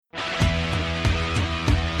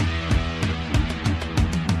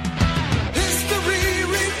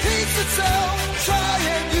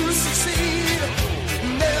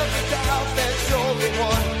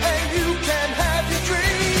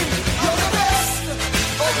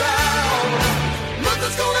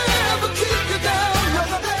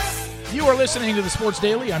listening to the Sports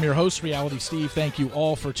Daily. I'm your host, Reality Steve. Thank you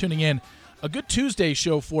all for tuning in. A good Tuesday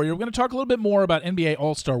show for you. We're going to talk a little bit more about NBA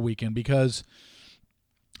All-Star Weekend because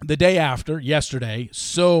the day after, yesterday,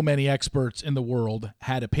 so many experts in the world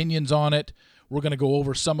had opinions on it. We're going to go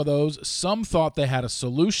over some of those. Some thought they had a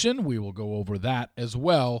solution. We will go over that as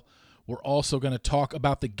well. We're also going to talk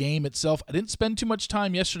about the game itself. I didn't spend too much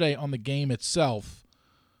time yesterday on the game itself,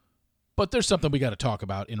 but there's something we got to talk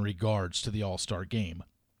about in regards to the All-Star game.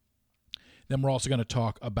 Then we're also going to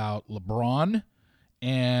talk about LeBron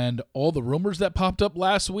and all the rumors that popped up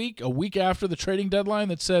last week, a week after the trading deadline,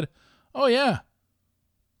 that said, oh, yeah,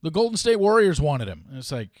 the Golden State Warriors wanted him. And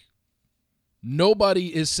it's like,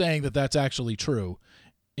 nobody is saying that that's actually true,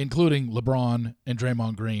 including LeBron and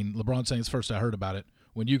Draymond Green. LeBron saying it's first I heard about it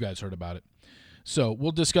when you guys heard about it. So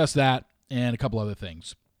we'll discuss that and a couple other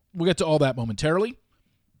things. We'll get to all that momentarily.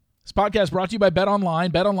 This podcast brought to you by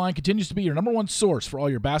BetOnline. BetOnline continues to be your number one source for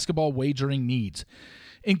all your basketball wagering needs,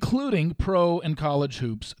 including pro and college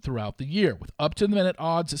hoops throughout the year. With up-to-the-minute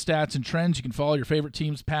odds, stats, and trends, you can follow your favorite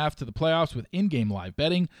team's path to the playoffs with in-game live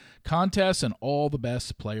betting, contests, and all the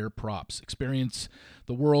best player props. Experience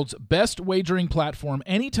the world's best wagering platform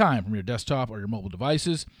anytime from your desktop or your mobile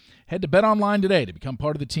devices. Head to BetOnline today to become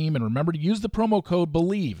part of the team, and remember to use the promo code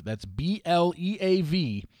BELIEVE, that's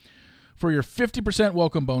BLEAV, for your 50%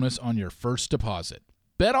 welcome bonus on your first deposit.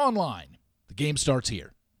 BetOnline. The game starts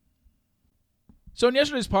here. So in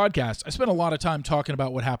yesterday's podcast, I spent a lot of time talking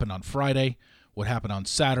about what happened on Friday, what happened on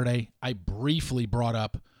Saturday. I briefly brought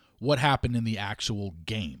up what happened in the actual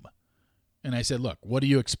game. And I said, look, what do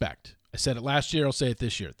you expect? I said it last year, I'll say it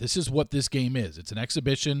this year. This is what this game is. It's an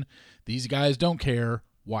exhibition. These guys don't care.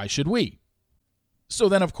 Why should we? So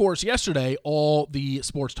then, of course, yesterday, all the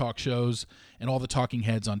sports talk shows and all the talking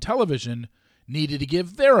heads on television needed to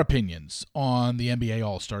give their opinions on the NBA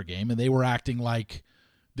All-Star Game, and they were acting like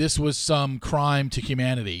this was some crime to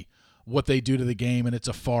humanity, what they do to the game, and it's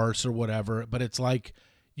a farce or whatever. But it's like,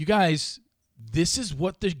 you guys, this is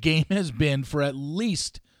what the game has been for at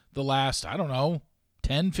least the last,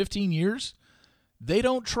 10, 15 years. They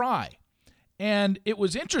don't try. And it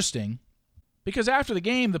was interesting because after the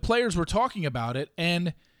game, the players were talking about it,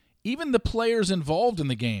 and even the players involved in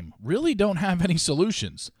the game really don't have any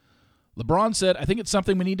solutions. LeBron said, I think it's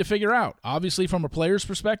something we need to figure out. Obviously, from a player's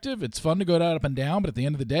perspective, it's fun to go up and down, but at the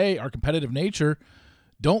end of the day, our competitive nature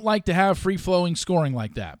don't like to have free-flowing scoring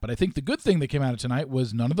like that. But I think the good thing that came out of tonight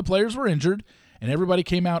was none of the players were injured, and everybody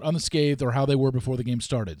came out unscathed or how they were before the game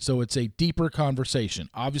started. So it's a deeper conversation.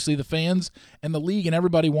 Obviously, the fans and the league and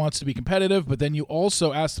everybody wants to be competitive, but then you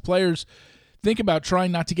also ask the players, think about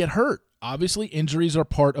trying not to get hurt. Obviously, injuries are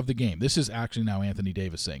part of the game. This is actually now Anthony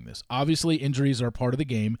Davis saying this. Obviously, injuries are part of the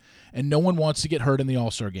game, and no one wants to get hurt in the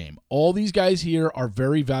All-Star game. All these guys here are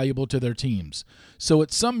very valuable to their teams. So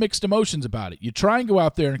it's some mixed emotions about it. You try and go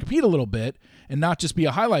out there and compete a little bit and not just be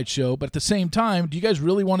a highlight show, but at the same time, do you guys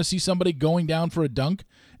really want to see somebody going down for a dunk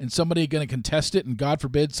and somebody going to contest it and God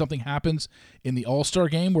forbid something happens in the All-Star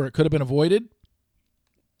game where it could have been avoided?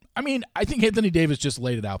 I mean, I think Anthony Davis just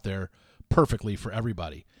laid it out there perfectly for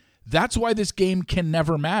everybody. That's why this game can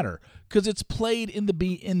never matter, because it's played in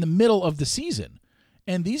the middle of the season.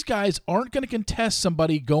 And these guys aren't going to contest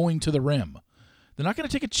somebody going to the rim. They're not going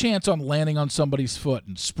to take a chance on landing on somebody's foot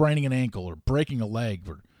and spraining an ankle or breaking a leg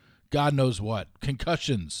or God knows what,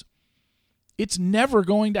 concussions. It's never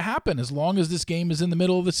going to happen as long as this game is in the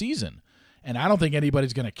middle of the season. And I don't think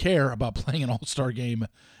anybody's going to care about playing an All-Star game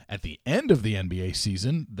at the end of the NBA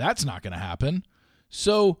season. That's not going to happen.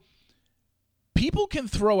 So people can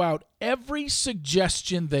throw out every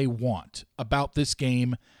suggestion they want about this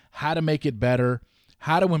game, how to make it better,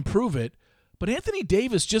 how to improve it, but Anthony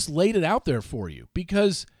Davis just laid it out there for you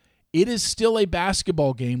because it is still a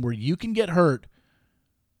basketball game where you can get hurt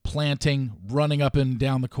planting, running up and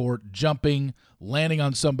down the court, jumping, landing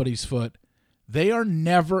on somebody's foot. They are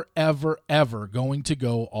never, ever, ever going to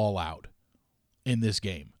go all out in this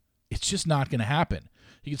game. It's just not going to happen.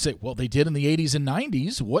 You can say, well, they did in the 80s and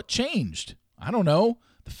 90s. What changed? I don't know.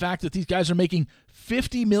 The fact that these guys are making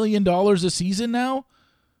 $50 million a season now,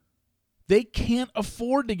 they can't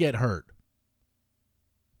afford to get hurt.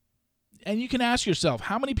 And you can ask yourself,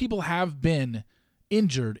 how many people have been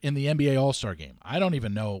injured in the NBA All-Star game? I don't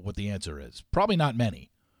even know what the answer is. Probably not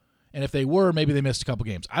many. And if they were, maybe they missed a couple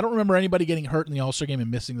games. I don't remember anybody getting hurt in the All-Star game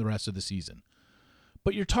and missing the rest of the season.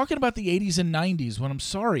 But you're talking about the 80s and 90s when, I'm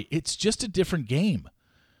sorry, it's just a different game.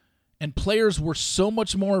 And players were so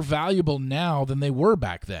much more valuable now than they were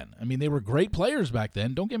back then. I mean, they were great players back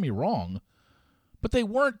then, don't get me wrong. But they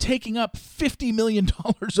weren't taking up $50 million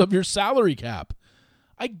of your salary cap.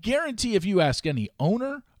 I guarantee if you ask any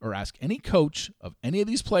owner or ask any coach of any of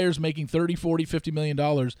these players making $30, $40, $50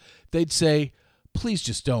 million, they'd say, please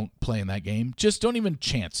just don't play in that game. Just don't even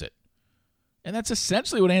chance it. And that's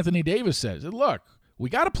essentially what Anthony Davis says. Look,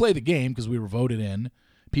 we got to play the game because we were voted in.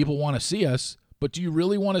 People want to see us. But do you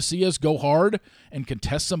really want to see us go hard and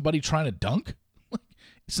contest somebody trying to dunk?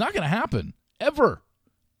 It's not going to happen. Ever.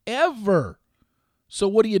 Ever. So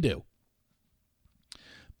what do?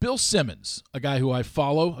 Bill Simmons, a guy who I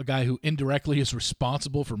follow, a guy who indirectly is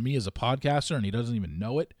responsible for me as a podcaster, and he doesn't even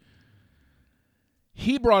know it.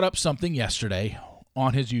 He brought up something yesterday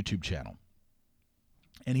on his YouTube channel.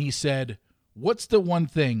 And he said, what's the one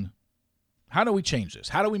thing? How do we change this?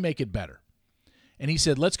 How do we make it better? And he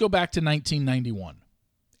said, let's go back to 1991,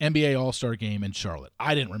 NBA All-Star Game in Charlotte.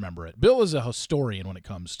 I didn't remember it. Bill is a historian when it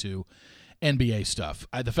comes to NBA stuff.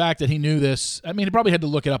 The fact that he knew this, I mean, he probably had to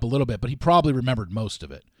look it up a little bit, but he probably remembered most of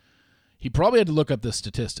it. He probably had to look up the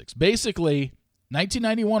statistics. Basically,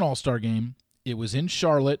 1991 All-Star Game, it was in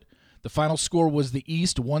Charlotte. The final score was the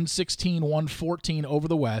East 116-114 over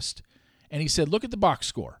the West. And he said, look at the box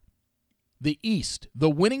score. The East,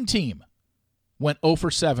 the winning team, went 0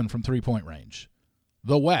 for 7 from three-point range.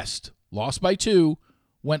 The West, lost by 2,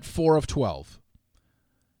 went 4 of 12.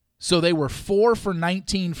 So they were 4 for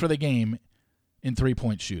 19 for the game in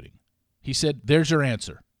three-point shooting. He said, there's your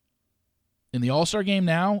answer. In the All-Star Game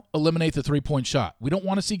now, eliminate the three-point shot. We don't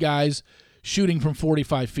want to see guys shooting from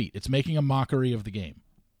 45 feet. It's making a mockery of the game.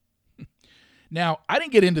 Now, I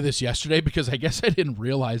didn't get into this yesterday because I guess I didn't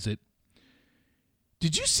realize it.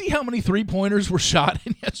 Did you see how many three-pointers were shot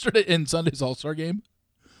in Sunday's All-Star Game?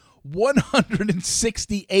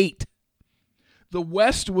 168. The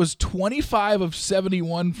West was 25 of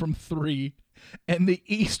 71 from 3, and the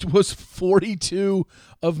East was 42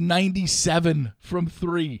 of 97 from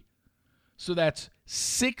 3. So that's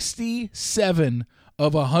 67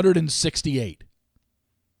 of 168.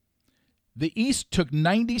 The East took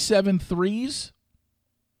 97 threes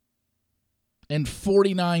and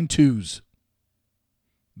 49 twos.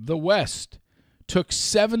 The West took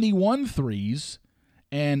 71 threes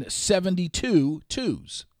and 72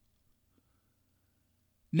 twos.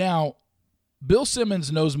 Now, Bill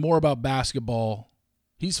Simmons knows more about basketball.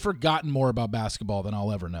 He's forgotten more about basketball than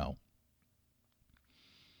I'll ever know.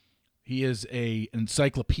 He is an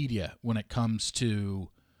encyclopedia when it comes to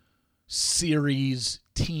series,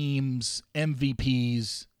 teams,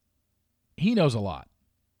 MVPs. He knows a lot.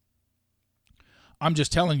 I'm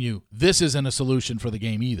just telling you, this isn't a solution for the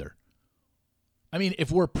game either. I mean,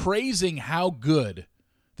 if we're praising how good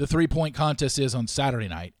the three-point contest is on Saturday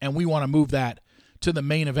night, and we want to move that to the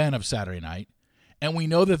main event of Saturday night, and we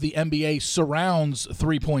know that the NBA surrounds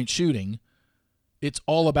three-point shooting, it's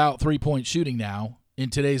all about three-point shooting now in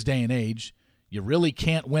today's day and age. You really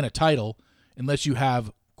can't win a title unless you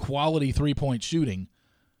have quality three-point shooting.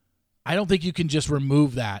 I don't think you can just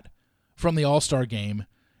remove that from the All-Star Game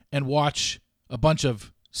and watch a bunch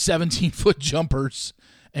of 17-foot jumpers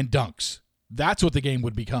and dunks. That's what the game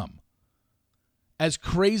would become. As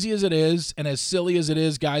crazy as it is and as silly as it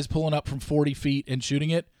is, guys pulling up from 40 feet and shooting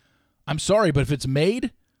it, I'm sorry, but if it's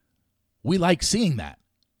made, we like seeing that.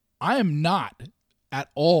 I am not at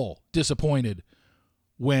all disappointed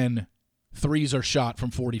when threes are shot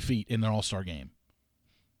from 40 feet in an All-Star Game.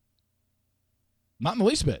 Not in the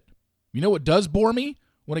least bit. You know what does bore me?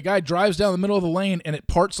 When a guy drives down the middle of the lane and it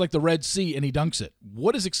parts like the Red Sea and he dunks it.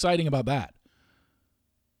 What is exciting about that?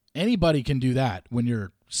 Anybody can do that when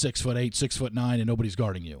you're 6'8", 6'9", and nobody's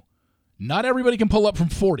guarding you. Not everybody can pull up from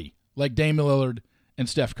 40 like Dame Lillard and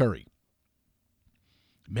Steph Curry.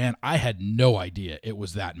 Man, I had no idea it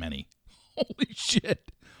was that many. Holy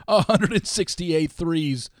shit. 168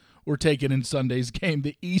 threes were taken in Sunday's game.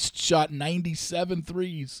 The East shot 97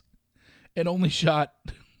 threes and only shot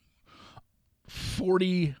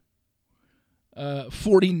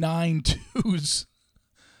 49 twos.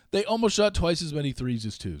 They almost shot twice as many threes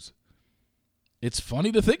as twos. It's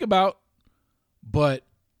funny to think about, but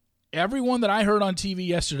everyone that I heard on TV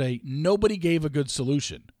yesterday, nobody gave a good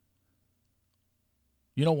solution.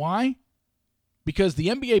 You know why? Because the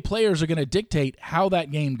NBA players are going to dictate how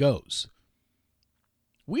that game goes.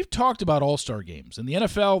 We've talked about all-star games. In the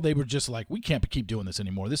NFL, they were just like, we can't keep doing this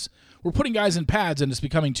anymore. We're putting guys in pads, and it's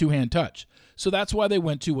becoming two-hand touch. So that's why they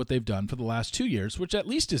went to what they've done for the last 2 years, which at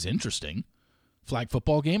least is interesting. Flag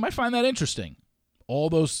football game, I find that interesting. All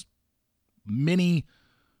those mini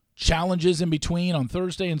challenges in between on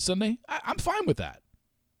Thursday and Sunday, I'm fine with that.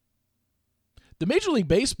 The Major League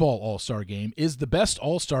Baseball All-Star Game is the best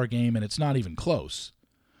All-Star Game, and it's not even close,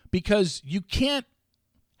 because you can't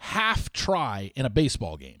half try in a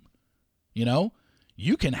baseball game. You know,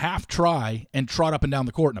 You can half try and trot up and down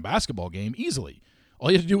the court in a basketball game easily. All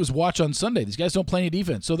you have to do is watch on Sunday. These guys don't play any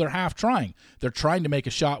defense, so they're half trying. They're trying to make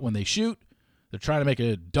a shot when they shoot. They're trying to make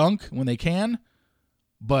a dunk when they can.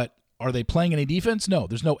 But are they playing any defense? No,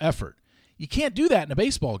 there's no effort. You can't do that in a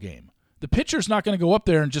baseball game. The pitcher's not going to go up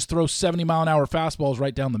there and just throw 70-mile-an-hour fastballs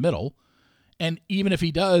right down the middle. And even if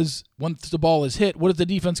he does, once the ball is hit, what is the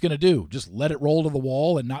defense going to do? Just let it roll to the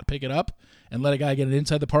wall and not pick it up and let a guy get an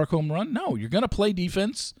inside the park home run? No, you're going to play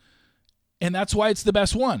defense, and that's why it's the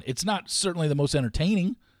best one. It's not certainly the most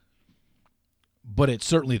entertaining, but it's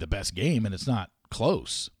certainly the best game, and it's not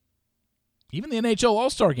close. Even the NHL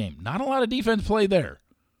All-Star Game, not a lot of defense played there.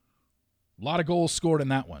 A lot of goals scored in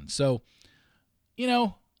that one. So,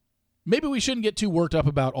 maybe we shouldn't get too worked up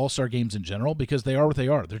about All-Star Games in general because they are what they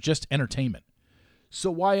are. They're just entertainment. So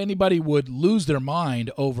why anybody would lose their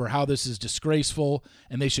mind over how this is disgraceful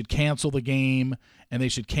and they should cancel the game and they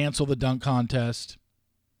should cancel the dunk contest?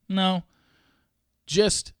 No.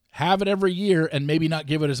 Just have it every year and maybe not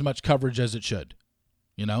give it as much coverage as it should.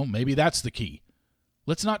 Maybe that's the key.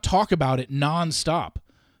 Let's not talk about it nonstop.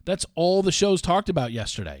 That's all the shows talked about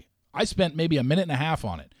yesterday. I spent maybe a minute and a half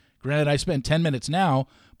on it. Granted, I spent 10 minutes now,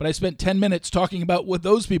 but I spent 10 minutes talking about what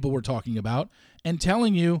those people were talking about and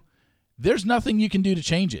telling you there's nothing you can do to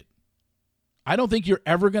change it. I don't think you're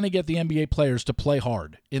ever going to get the NBA players to play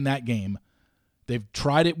hard in that game. They've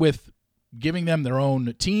tried it with giving them their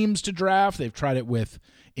own teams to draft. They've tried it with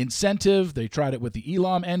incentive. They tried it with the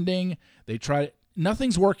Elam ending. They tried it.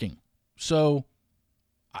 Nothing's working. So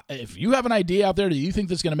if you have an idea out there that you think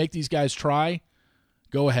that's going to make these guys try,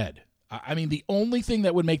 go ahead. I mean, the only thing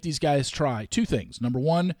that would make these guys try, two things. Number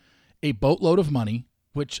one, a boatload of money,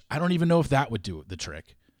 which I don't even know if that would do the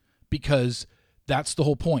trick, because that's the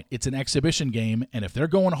whole point. It's an exhibition game, and if they're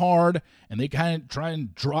going hard and they kind of try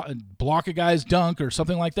and block a guy's dunk or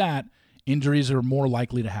something like that, injuries are more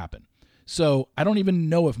likely to happen. So I don't even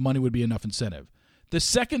know if money would be enough incentive. The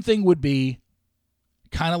second thing would be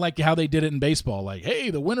kind of like how they did it in baseball. Like, hey,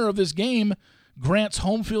 the winner of this game grants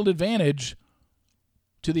home field advantage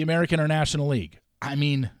to the American or National League. I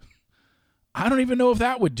mean, I don't even know if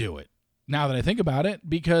that would do it now that I think about it,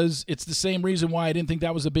 because it's the same reason why I didn't think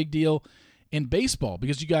that was a big deal in baseball,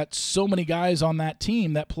 because you got so many guys on that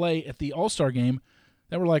team that play at the All-Star game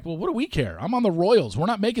that were like, well, what do we care? I'm on the Royals. We're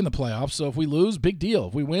not making the playoffs, so if we lose, big deal.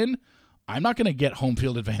 If we win, I'm not going to get home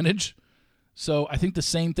field advantage. So I think the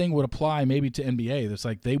same thing would apply maybe to NBA. It's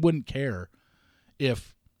like they wouldn't care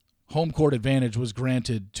if home court advantage was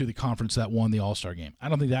granted to the conference that won the All-Star game. I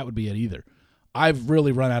don't think that would be it either. I've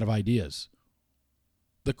really run out of ideas.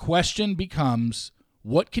 The question becomes,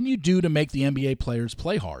 what can you do to make the NBA players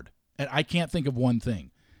play hard? And I can't think of one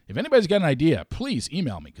thing. If anybody's got an idea, please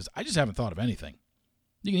email me, because I just haven't thought of anything.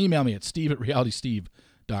 You can email me at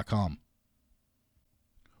steve@realitysteve.com.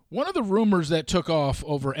 One of the rumors that took off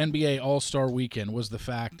over NBA All-Star Weekend was the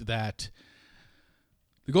fact that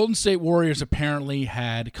the Golden State Warriors apparently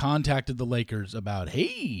had contacted the Lakers about,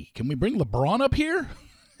 hey, can we bring LeBron up here?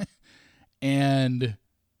 And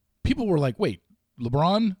people were like, wait,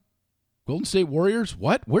 LeBron, Golden State Warriors,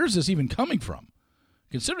 what? Where's this even coming from?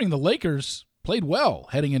 Considering the Lakers played well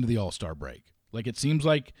heading into the All-Star break. Like, it seems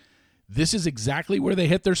like this is exactly where they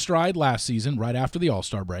hit their stride last season, right after the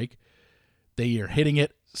All-Star break. They are hitting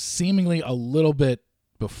it seemingly a little bit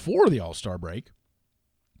before the All-Star break.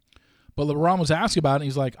 But LeBron was asked about it, and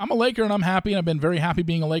he's like, I'm a Laker, and I'm happy, and I've been very happy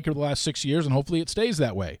being a Laker the last 6 years, and hopefully it stays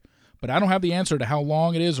that way. But I don't have the answer to how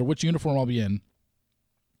long it is or which uniform I'll be in.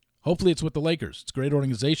 Hopefully it's with the Lakers. It's a great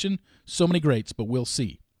organization. So many greats, but we'll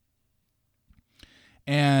see.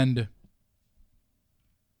 And,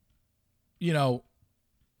 you know,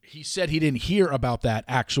 he said he didn't hear about that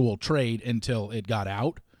actual trade until it got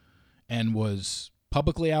out and was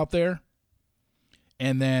publicly out there.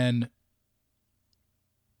 And then,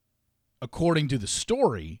 according to the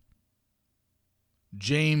story,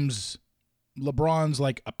 LeBron's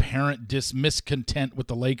like apparent miscontent with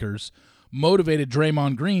the Lakers motivated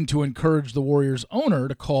Draymond Green to encourage the Warriors owner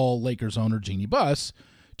to call Lakers owner Jeannie Buss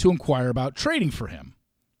to inquire about trading for him.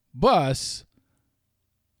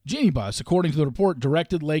 Jeannie Buss, according to the report,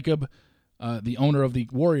 directed Lacob, the owner of the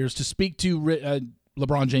Warriors, to speak to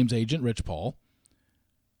LeBron James' agent, Rich Paul.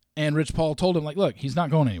 And Rich Paul told him, like, look, he's not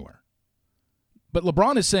going anywhere. But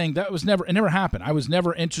LeBron is saying it never happened. I was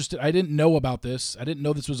never interested. I didn't know about this. I didn't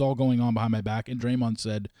know this was all going on behind my back. And Draymond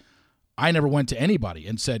said, I never went to anybody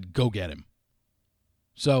and said, go get him.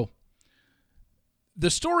 So the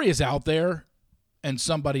story is out there and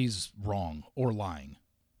somebody's wrong or lying.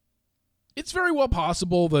 It's very well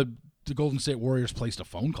possible that the Golden State Warriors placed a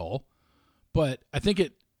phone call, but I think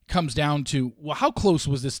comes down to, well, how close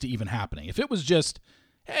was this to even happening? If it was just,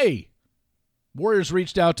 hey, Warriors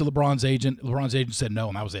reached out to LeBron's agent said no,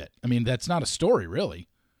 and that was it. I mean, that's not a story, really.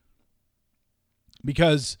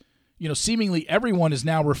 Because, seemingly everyone is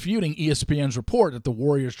now refuting ESPN's report that the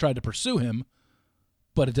Warriors tried to pursue him,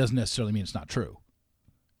 but it doesn't necessarily mean it's not true.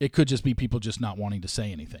 It could just be people just not wanting to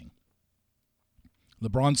say anything.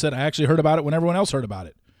 LeBron said, I actually heard about it when everyone else heard about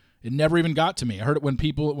it. It never even got to me. I heard it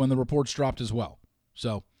when the reports dropped as well.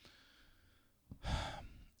 So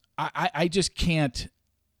I just can't.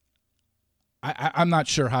 I'm not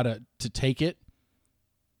sure how to take it.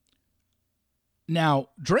 Now,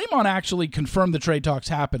 Draymond actually confirmed the trade talks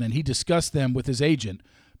happened, and he discussed them with his agent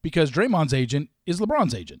because Draymond's agent is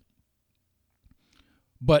LeBron's agent.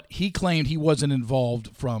 But he claimed he wasn't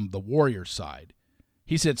involved from the Warriors side.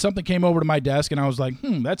 He said, something came over to my desk, and I was like,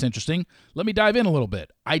 that's interesting. Let me dive in a little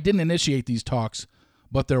bit. I didn't initiate these talks,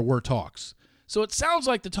 but there were talks. So it sounds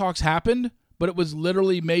like the talks happened, but it was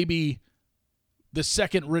literally maybe the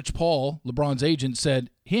second Rich Paul, LeBron's agent, said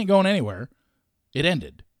he ain't going anywhere. It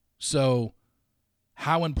ended. So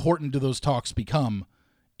how important do those talks become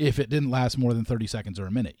if it didn't last more than 30 seconds or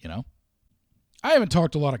a minute, I haven't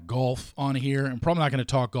talked a lot of golf on here. I'm probably not going to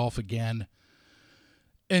talk golf again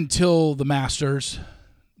until the Masters.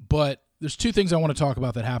 But there's two things I want to talk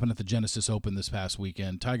about that happened at the Genesis Open this past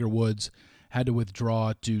weekend. Tiger Woods had to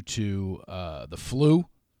withdraw due to the flu,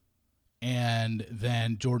 and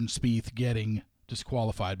then Jordan Spieth getting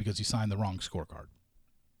disqualified because he signed the wrong scorecard.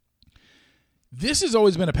 This has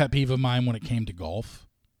always been a pet peeve of mine when it came to golf.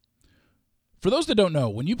 For those that don't know,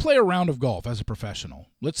 when you play a round of golf as a professional,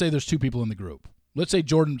 let's say there's two people in the group. Let's say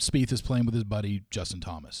Jordan Spieth is playing with his buddy Justin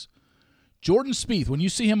Thomas. Jordan Spieth, when you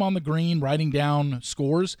see him on the green writing down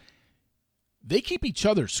scores, they keep each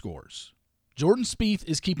other's scores. Jordan Spieth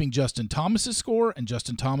is keeping Justin Thomas's score, and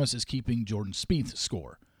Justin Thomas is keeping Jordan Spieth's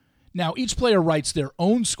score. Now, each player writes their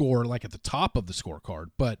own score like at the top of the scorecard,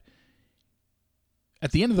 but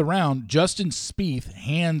at the end of the round, Justin Spieth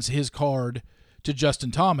hands his card to Justin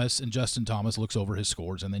Thomas, and Justin Thomas looks over his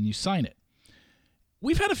scores, and then you sign it.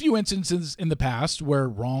 We've had a few instances in the past where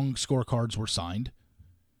wrong scorecards were signed,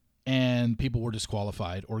 and people were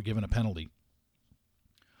disqualified or given a penalty.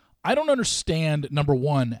 I don't understand, number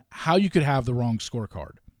one, how you could have the wrong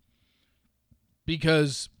scorecard.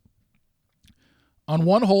 Because on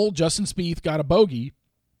one hole, Justin Spieth got a bogey,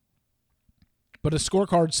 but his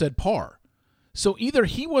scorecard said par. So either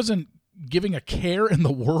he wasn't giving a care in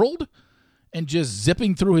the world and just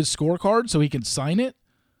zipping through his scorecard so he can sign it,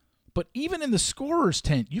 but even in the scorer's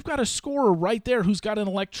tent, you've got a scorer right there who's got an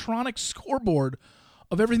electronic scoreboard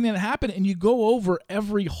of everything that happened, and you go over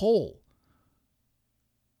every hole.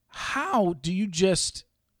 How do you just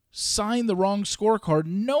sign the wrong scorecard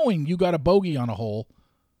knowing you got a bogey on a hole,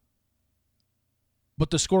 but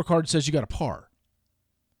the scorecard says you got a par?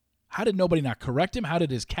 How did nobody not correct him? How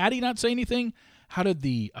did his caddy not say anything? How did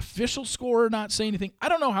the official scorer not say anything? I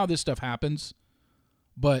don't know how this stuff happens,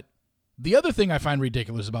 but the other thing I find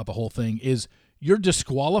ridiculous about the whole thing is you're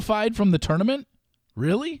disqualified from the tournament?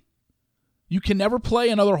 Really? You can never play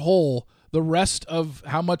another hole the rest of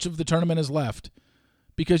how much of the tournament is left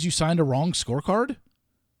because you signed a wrong scorecard?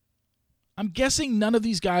 I'm guessing none of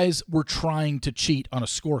these guys were trying to cheat on a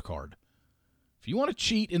scorecard. If you want to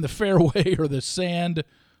cheat in the fairway or the sand,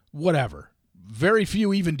 whatever. Very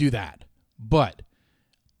few even do that. But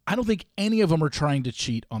I don't think any of them are trying to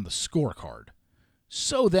cheat on the scorecard.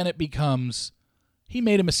 So then it becomes, he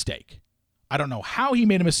made a mistake. I don't know how he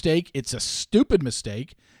made a mistake. It's a stupid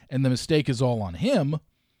mistake, and the mistake is all on him.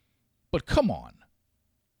 But come on.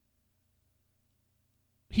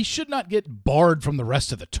 He should not get barred from the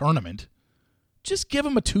rest of the tournament. Just give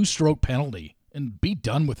him a 2-stroke penalty and be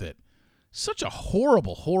done with it. Such a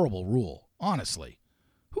horrible, horrible rule, honestly.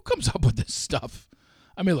 Who comes up with this stuff?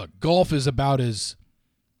 I mean, look, golf is about as,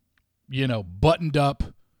 buttoned up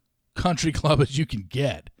country club as you can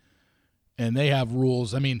get. And they have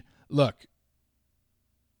rules. I mean, look,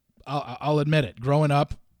 I'll admit it. Growing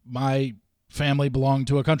up, my family belonged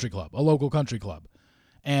to a country club, a local country club.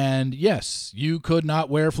 And yes, you could not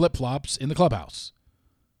wear flip-flops in the clubhouse.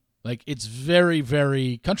 Like, it's very,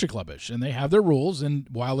 very country clubbish, and they have their rules, and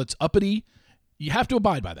while it's uppity, you have to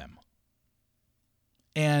abide by them.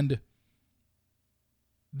 And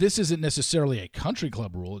this isn't necessarily a country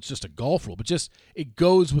club rule, it's just a golf rule, but just it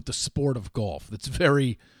goes with the sport of golf. That's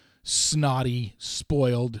very snotty,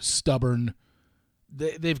 spoiled, stubborn.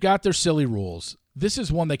 They've got their silly rules. This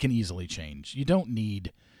is one they can easily change. You don't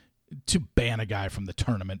need to ban a guy from the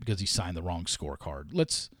tournament because he signed the wrong scorecard.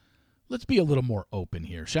 Let's be a little more open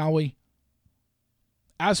here, shall we?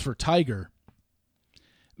 As for Tiger,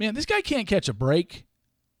 man, this guy can't catch a break.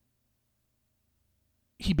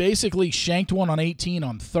 He basically shanked one on 18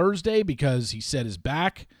 on Thursday because he said his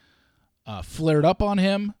back flared up on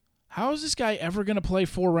him. How is this guy ever going to play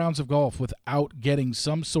 4 rounds of golf without getting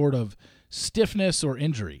some sort of stiffness or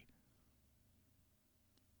injury?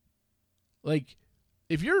 Like,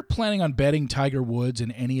 if you're planning on betting Tiger Woods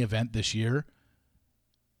in any event this year,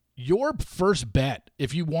 your first bet,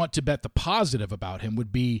 if you want to bet the positive about him,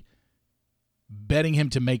 would be betting him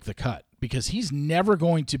to make the cut, because he's never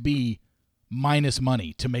going to be minus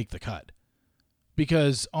money to make the cut,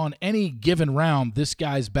 because on any given round, this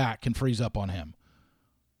guy's back can freeze up on him.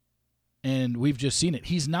 And we've just seen it.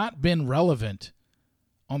 He's not been relevant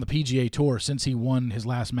on the PGA Tour since he won his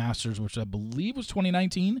last Masters, which I believe was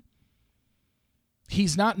 2019.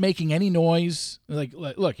 He's not making any noise. Like,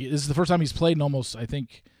 look, this is the first time he's played in almost, I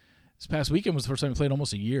think, this past weekend was the first time he played in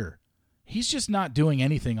almost a year. He's just not doing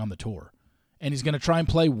anything on the tour. And he's going to try and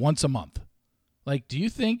play once a month. Like, do you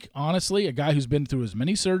think, honestly, a guy who's been through as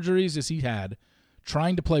many surgeries as he had,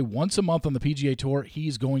 trying to play once a month on the PGA Tour,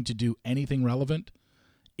 he's going to do anything relevant?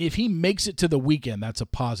 If he makes it to the weekend, that's a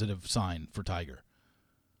positive sign for Tiger.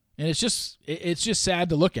 And it's just sad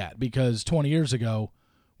to look at, because 20 years ago,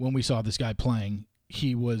 when we saw this guy playing,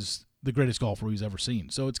 he was the greatest golfer we've ever seen.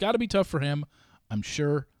 So it's got to be tough for him, I'm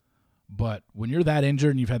sure. But when you're that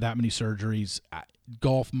injured and you've had that many surgeries,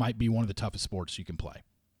 golf might be one of the toughest sports you can play.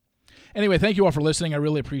 Anyway, thank you all for listening. I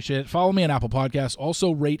really appreciate it. Follow me on Apple Podcasts.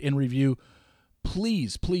 Also, rate and review.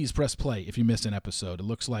 Please press play if you missed an episode. It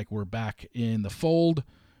looks like we're back in the fold.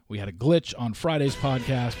 We had a glitch on Friday's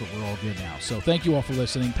podcast, but we're all good now. So thank you all for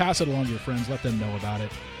listening. Pass it along to your friends. Let them know about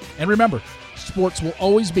it. And remember, sports will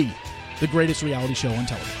always be the greatest reality show on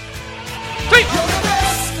television. See you.